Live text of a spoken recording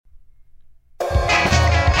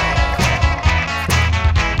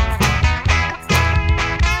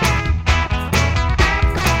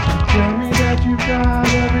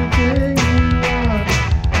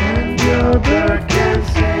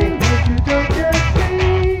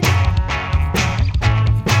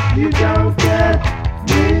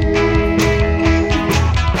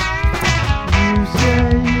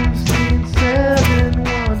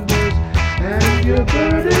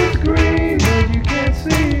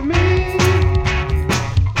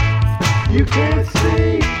You can't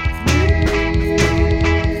see me.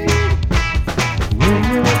 When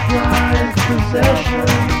your prized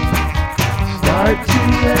possessions start to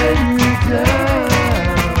lay you down,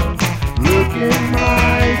 look in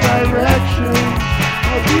my direction.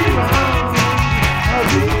 I'll be round, I'll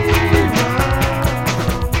be round.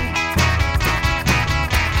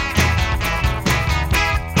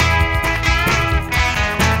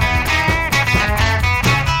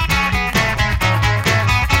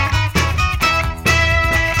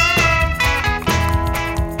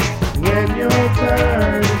 When your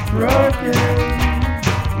bird is broken,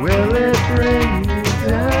 will it bring you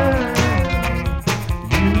down?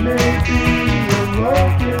 You may be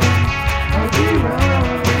awoken. I'll be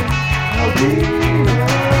round, I'll be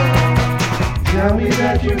round. Tell me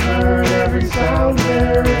that you heard every sound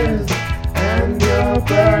there is, and your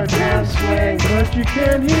bird can swing, but you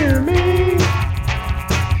can't hear me.